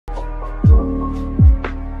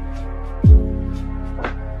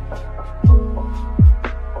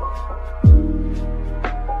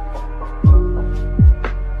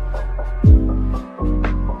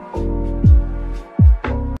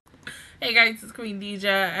guys, it's Queendija,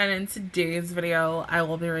 and in today's video, I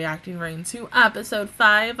will be reacting right to episode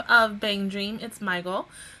 5 of BanG. It's my goal.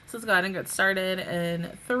 So let's go ahead and get started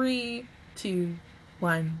in 3, 2,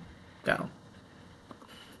 1, go.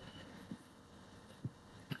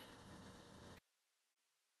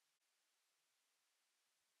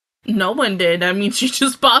 No one did. I mean, she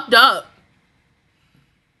just popped up.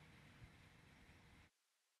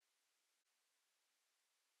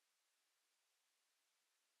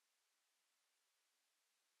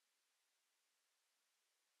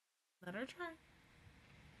 Let her try.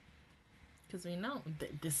 Because we know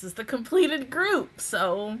this is the completed group,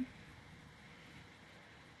 so...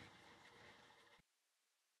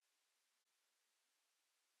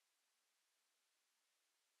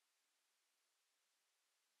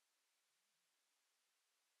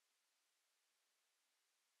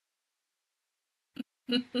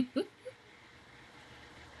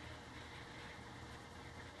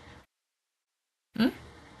 Hmm?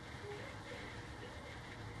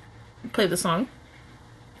 Play the song.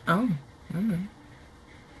 Oh, okay.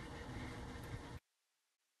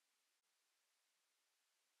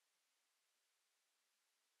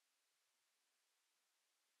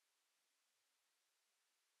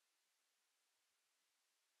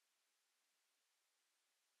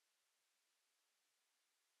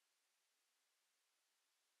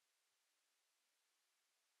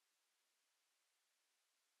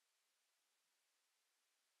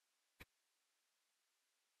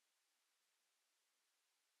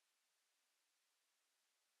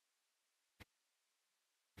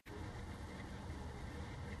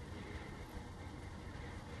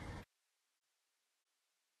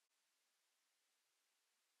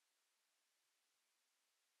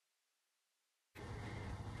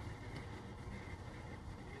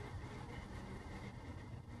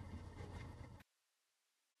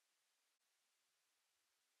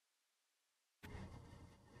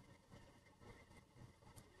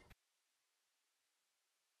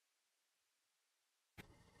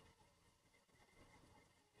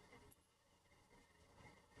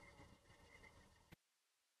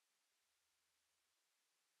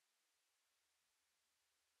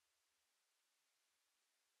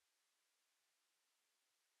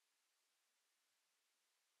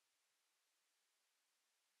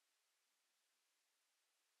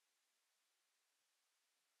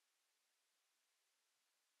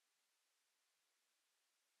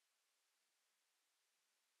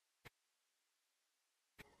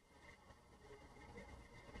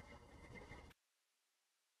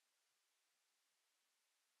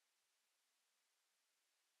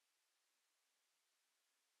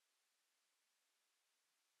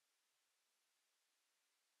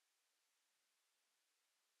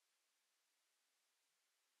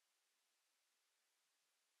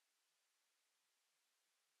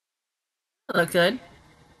 Look good.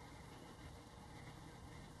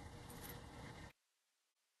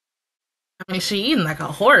 I mean, she eating like a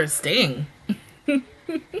horse. Dang.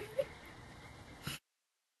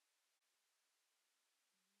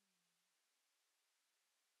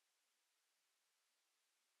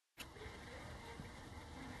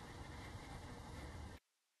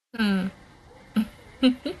 Hmm.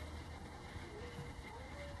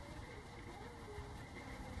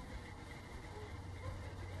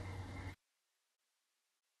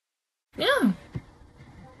 Yeah.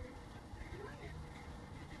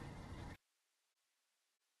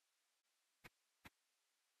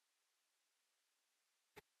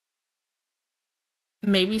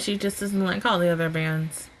 Maybe she just doesn't like all the other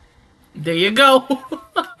bands. There you go.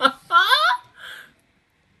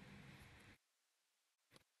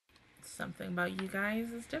 Something about you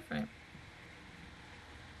guys is different.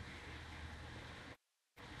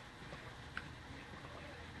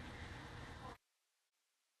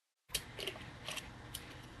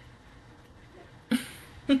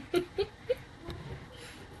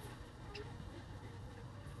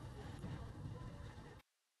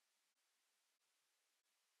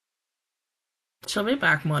 She'll be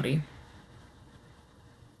back, Muddy.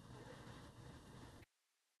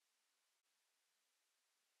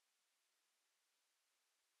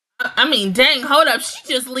 I mean, dang, hold up. She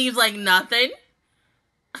just leaves like nothing.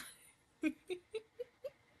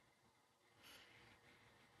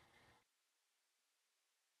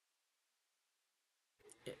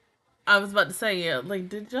 I was about to say, yeah, like,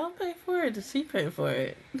 did y'all pay for it? Did she pay for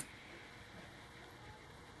it?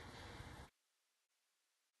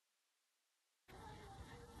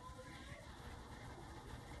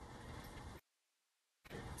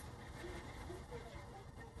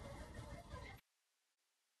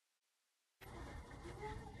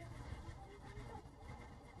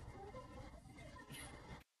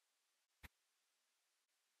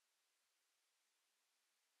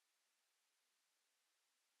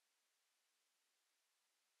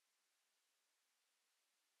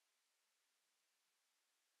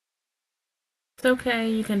 It's okay,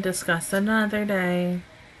 you can discuss another day.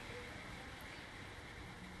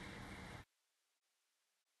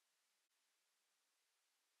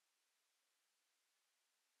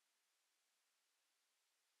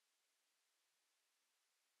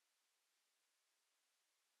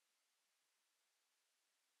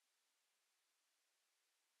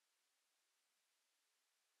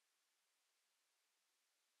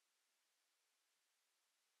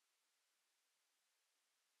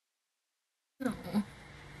 Oh.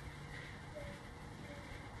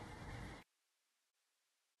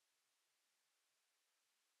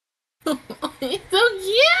 It's so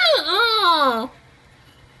cute! Oh.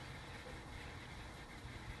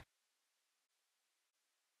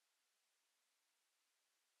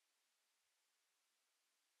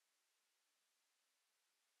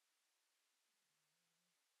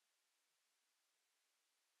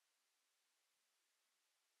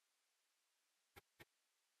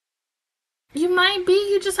 You might be,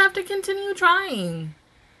 you just have to continue trying.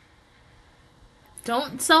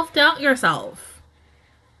 Don't self-doubt yourself.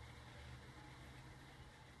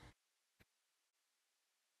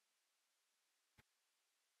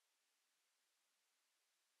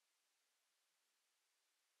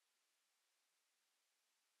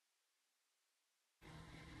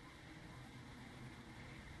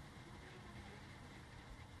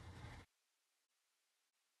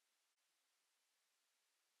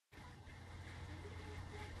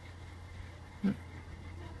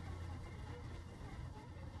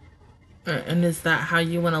 And is that how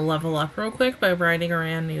you want to level up real quick, by writing a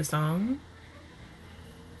brand new song?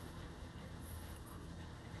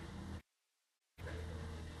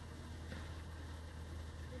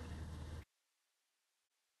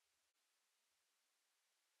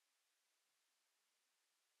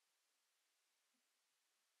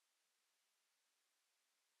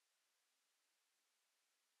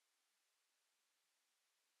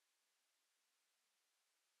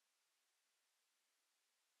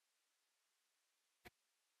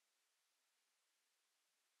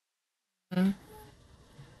 Mm.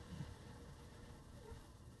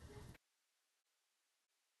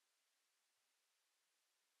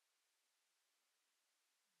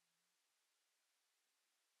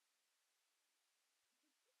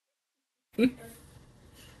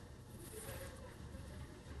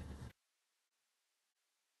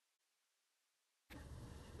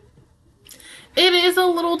 It is a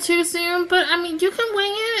little too soon, but I mean, you can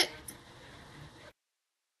wing it.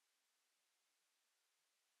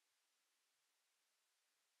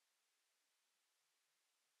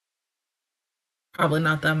 Probably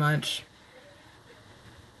not that much.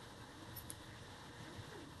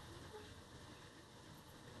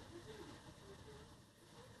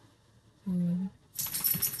 Mm.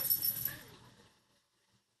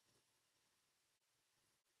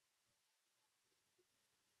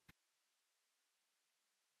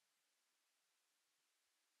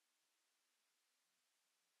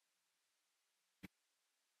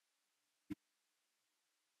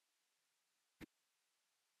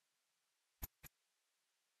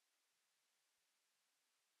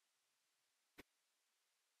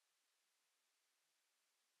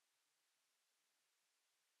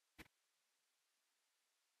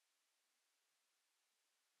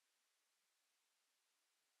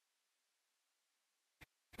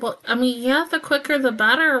 Well, I mean, yeah, the quicker the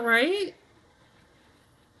better, right?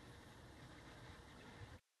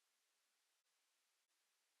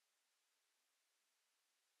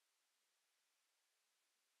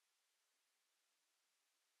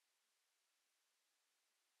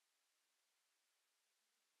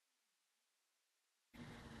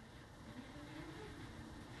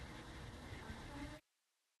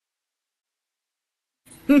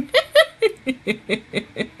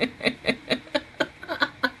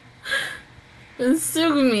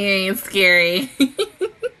 Sugumi ain't scary. Neither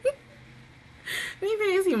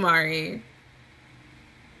is Yumari.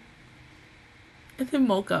 And then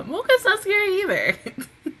Mocha. Mocha's not scary either.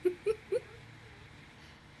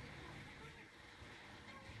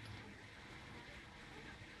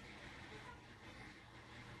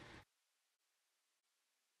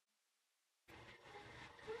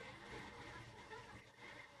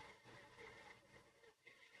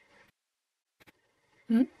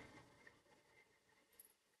 Hmm?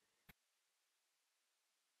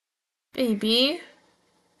 Baby.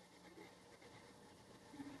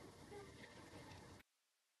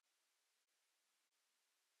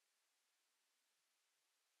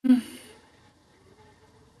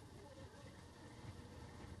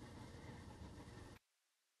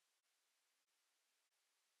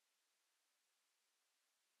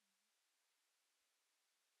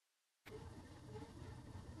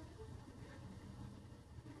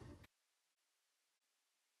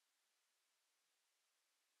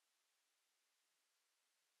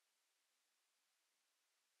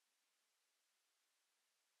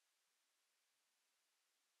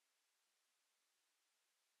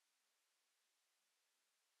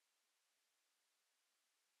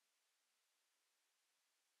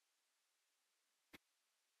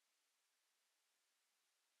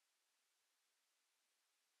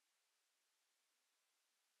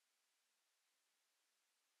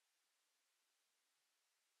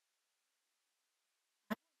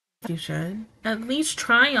 You should at least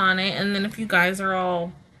try on it, and then if you guys are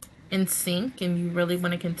all in sync and you really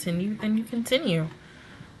want to continue, then you continue.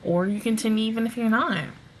 Or you continue even if you're not.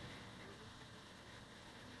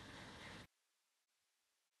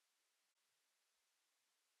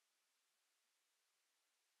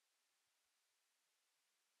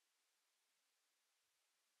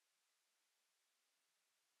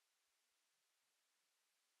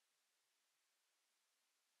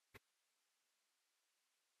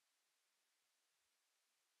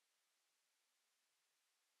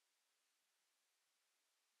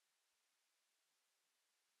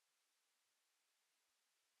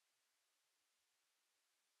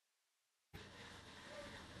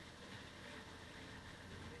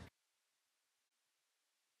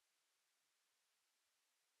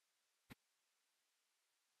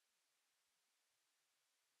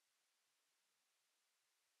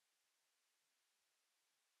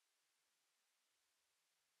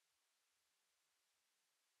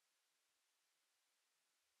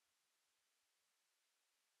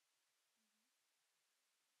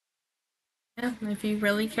 Yeah, if you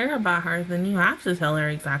really care about her, then you have to tell her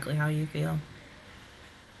exactly how you feel.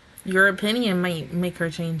 Your opinion might make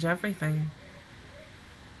her change everything.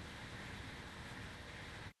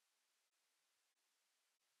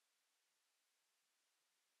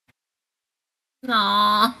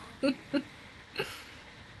 Aww.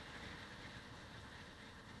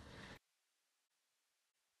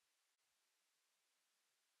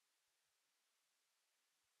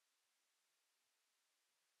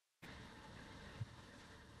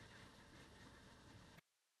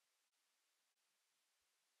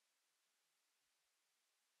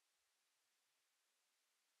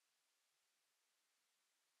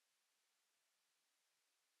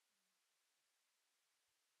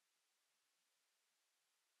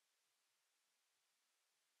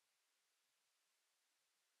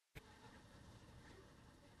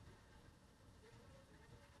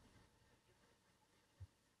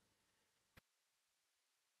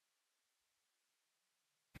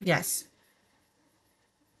 Yes.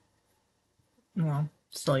 Well,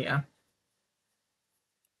 still, yeah.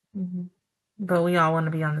 Hmm. But we all want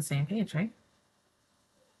to be on the same page, right?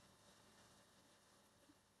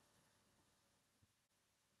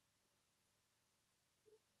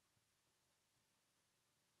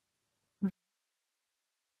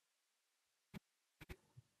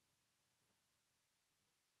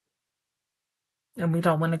 And we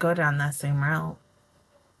don't want to go down that same route.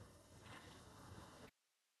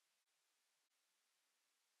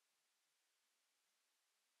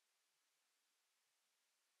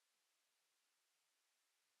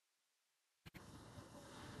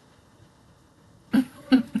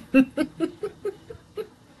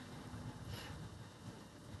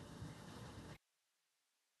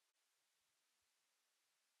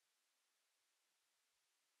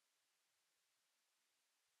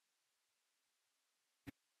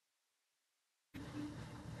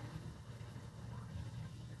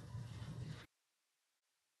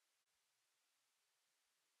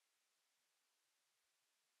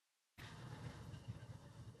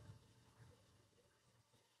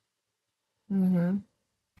 Hmm.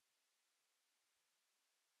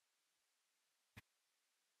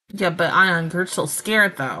 Yeah, but Ion, you're still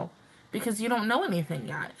scared though, because you don't know anything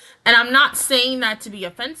yet. And I'm not saying that to be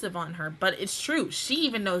offensive on her, but it's true. She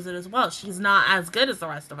even knows it as well. She's not as good as the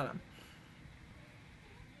rest of them.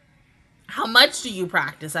 How much do you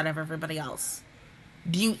practice out of everybody else?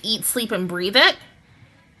 Do you eat, sleep, and breathe it?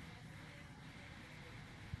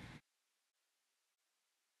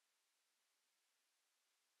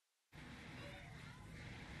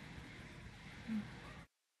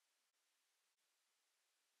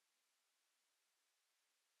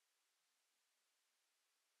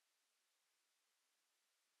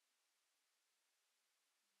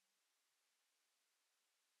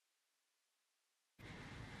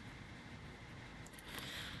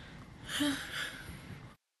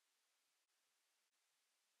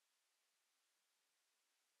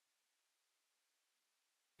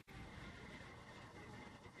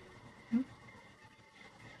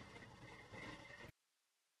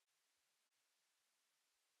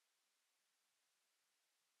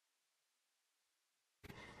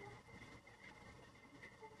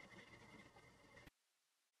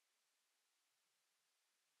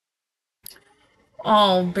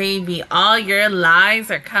 Oh, baby, all your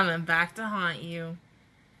lies are coming back to haunt you.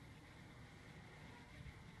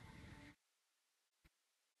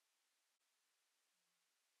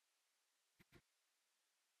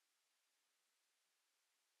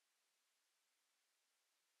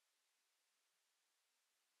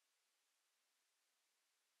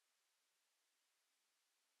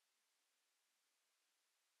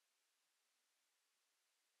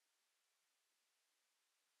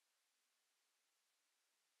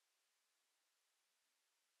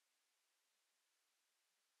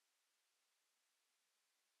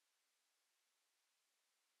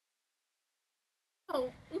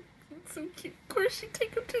 Oh, it's so cute. Of course, she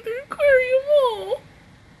take him to the aquarium. Oh.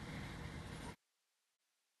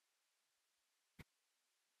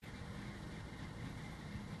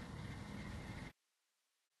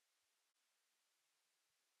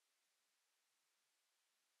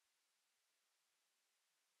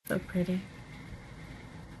 So pretty.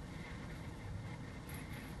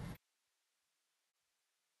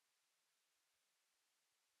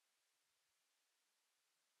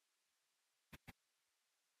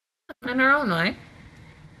 In her own way.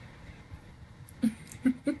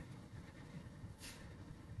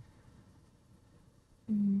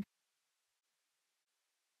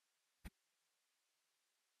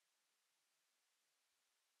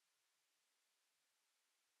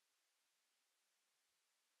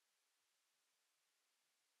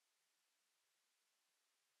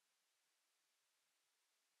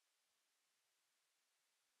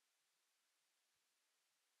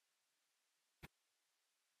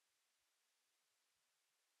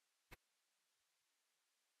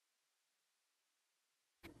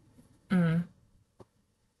 Mm.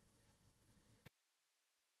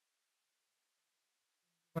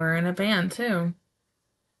 We're in a band too.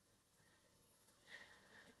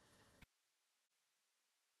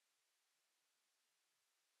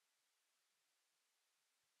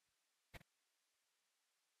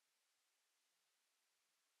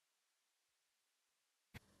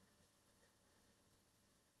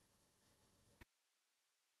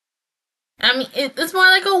 I mean, it's more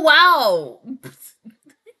like a wow.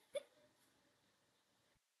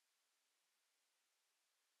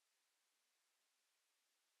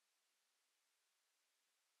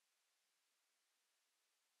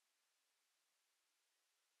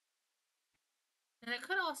 And it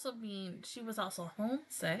could also mean she was also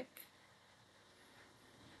homesick.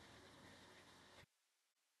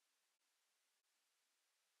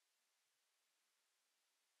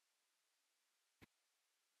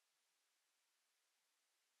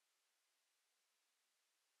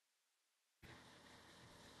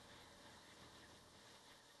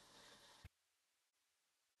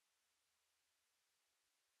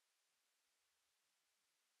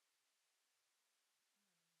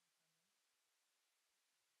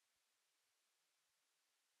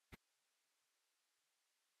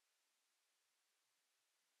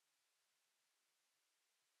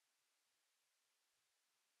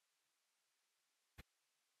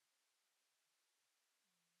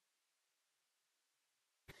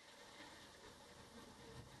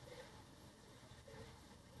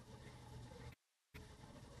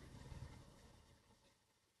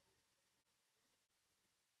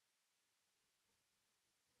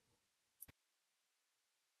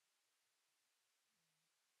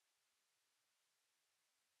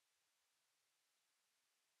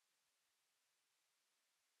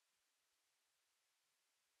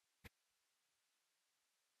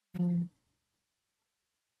 Mm.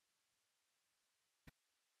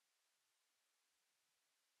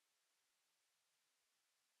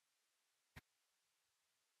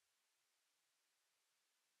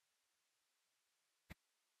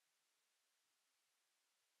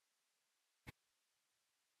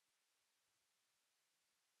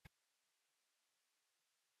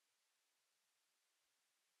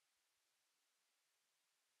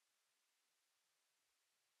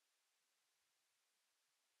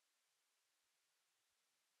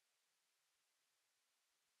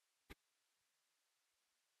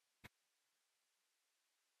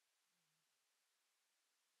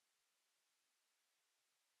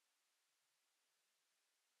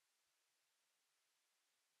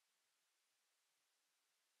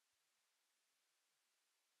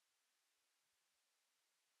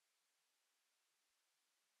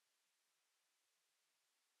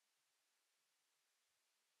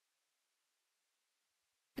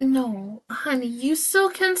 No, honey, you still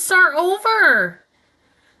can start over.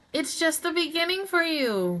 It's just the beginning for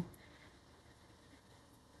you.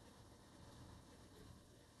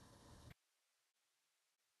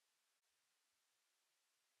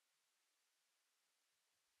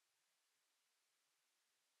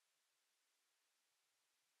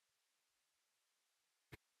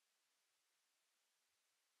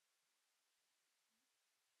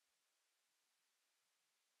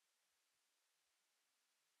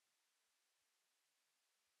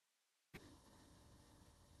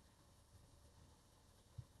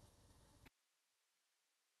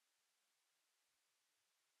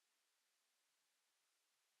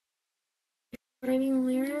 Writing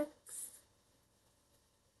lyrics?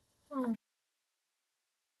 Oh.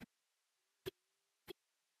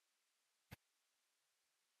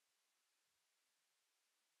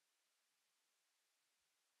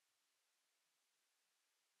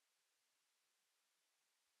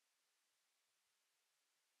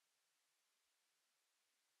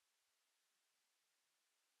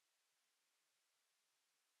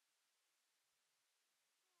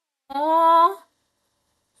 Oh.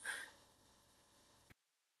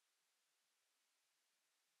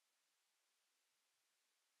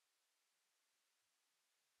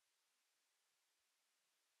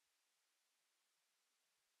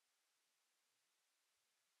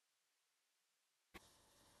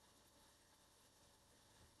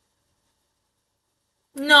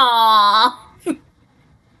 No.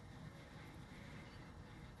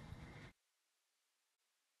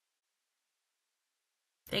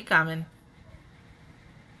 They coming.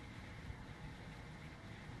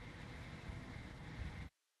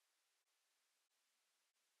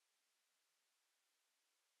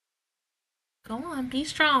 Go on, be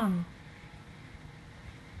strong.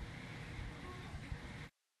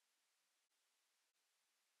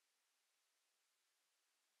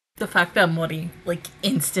 The fact that Mori like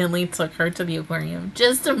instantly took her to the aquarium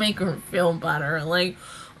just to make her feel better. Like,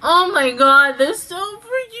 oh my god, this is so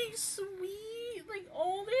freaking sweet. Like,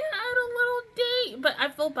 oh, they had a little date. But I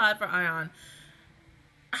feel bad for Ion.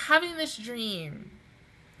 Having this dream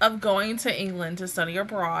of going to England to study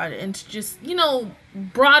abroad and to just,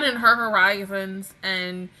 broaden her horizons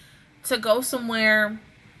and to go somewhere.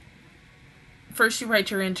 First, you write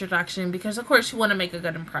your introduction because, of course, you want to make a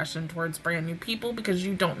good impression towards brand new people because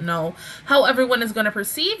you don't know how everyone is going to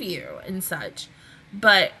perceive you and such.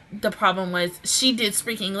 But the problem was she did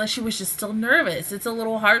speak English. She was just still nervous. It's a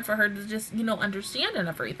little hard for her to just, understand and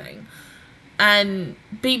everything. And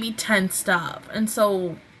baby tensed up. And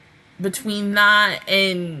so between that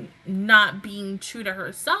and not being true to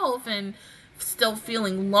herself and still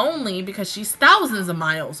feeling lonely because she's thousands of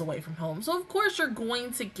miles away from home. So, of course, you're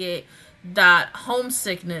going to get that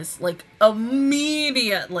homesickness like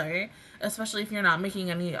immediately, especially if you're not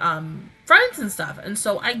making any friends and stuff. And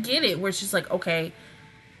so I get it where she's like, okay,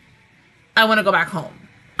 I want to go back home.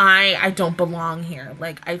 I don't belong here.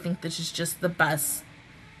 Like, I think this is just the best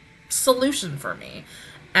solution for me.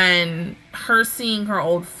 And her seeing her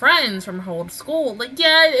old friends from her old school, like,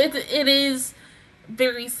 yeah, it is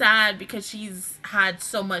very sad because she's had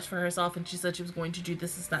so much for herself and she said she was going to do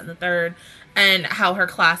this, that, and the third, and how her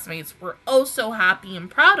classmates were oh so happy and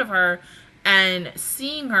proud of her, and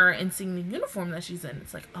seeing her and seeing the uniform that she's in,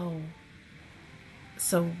 it's like, oh,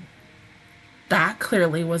 so that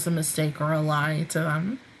clearly was a mistake or a lie to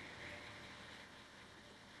them.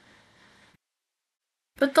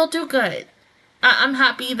 But they'll do good. I'm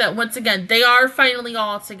happy that once again they are finally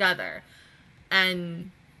all together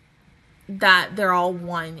and that they're all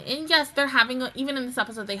one. And yes, they're having even in this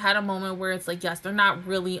episode they had a moment where it's like, yes, they're not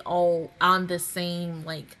really all on the same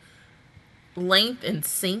like length and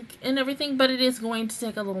sync and everything, but it is going to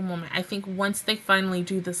take a little moment. I think once they finally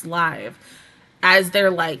do this live, as they're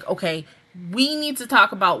like, okay, we need to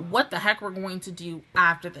talk about what the heck we're going to do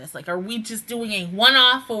after this. Like, are we just doing a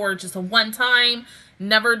one-off or just a one-time,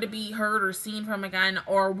 never to be heard or seen from again?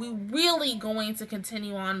 Or are we really going to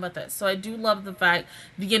continue on with it? So I do love the fact,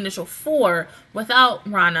 the initial four, without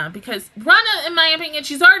Rana. Because Rana, in my opinion,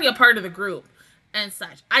 she's already a part of the group and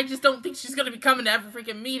such. I just don't think she's going to be coming to every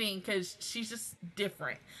freaking meeting because she's just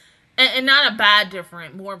different. And not a bad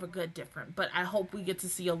different, more of a good different. But I hope we get to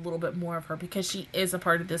see a little bit more of her because she is a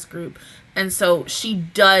part of this group. And so she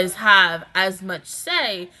does have as much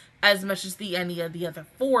say as much as any of the other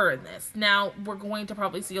four in this. Now, we're going to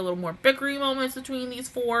probably see a little more bickering moments between these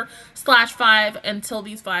 4/5 until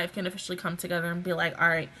these 5 can officially come together and be like, all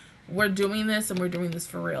right, we're doing this and we're doing this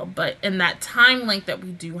for real. But in that time length that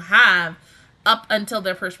we do have, up until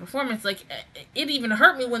their first performance, like, it even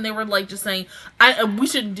hurt me when they were like just saying, we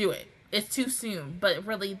shouldn't do it, it's too soon. But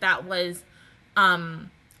really that was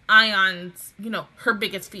Ion's, her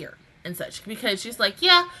biggest fear and such, because she's like,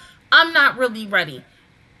 yeah, I'm not really ready.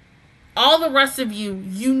 All the rest of you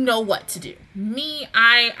know what to do. Me,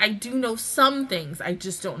 I do know some things, I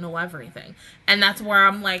just don't know everything. And that's where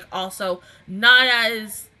I'm like, also not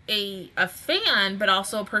as a fan, but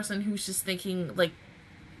also a person who's just thinking like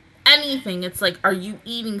anything. It's like, are you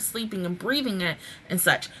eating, sleeping, and breathing it and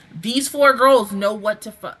such? These 4 girls know what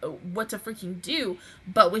to freaking do.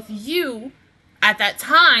 But with you, at that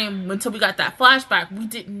time, until we got that flashback, we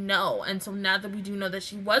didn't know. And so now that we do know that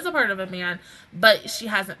she was a part of a man, but she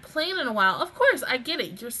hasn't played in a while, of course, I get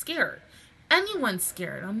it. You're scared. Anyone's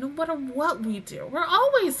scared. No matter what we do, we're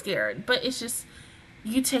always scared. But it's just,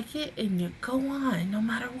 you take it and you go on, no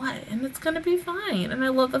matter what, and it's gonna be fine. And I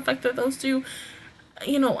love the fact that those two,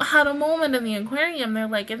 had a moment in the aquarium. They're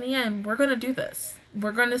like, in the end, we're gonna do this.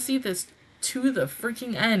 We're gonna see this to the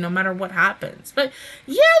freaking end, no matter what happens. But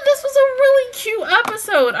yeah, this was a really cute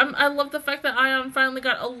episode. I love the fact that Ion finally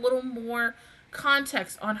got a little more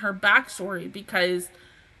context on her backstory, because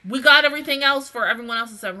we got everything else for everyone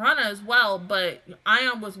else except Rana as well, but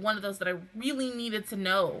Ion was one of those that I really needed to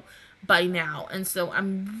know by now. And so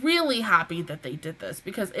I'm really happy that they did this,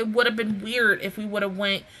 because it would have been weird if we would have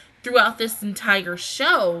went throughout this entire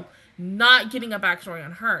show not getting a backstory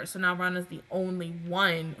on her. So now Rana's the only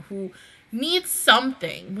one who needs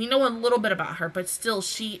something. We know a little bit about her, but still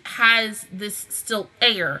she has this still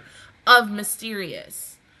air of mysterious.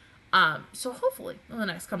 So hopefully in the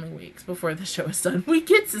next coming weeks before the show is done, we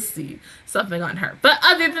get to see something on her. But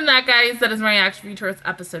other than that, guys, that is my reaction view towards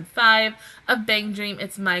episode 5 of Bang Dream.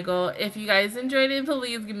 It's my goal. If you guys enjoyed it,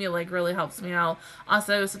 please give me a like. Really helps me out.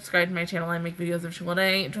 Also, subscribe to my channel. I make videos every single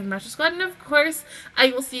day. Join the Master Squad. And of course,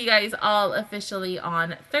 I will see you guys all officially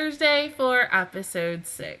on Thursday for episode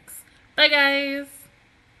 6. Bye, guys!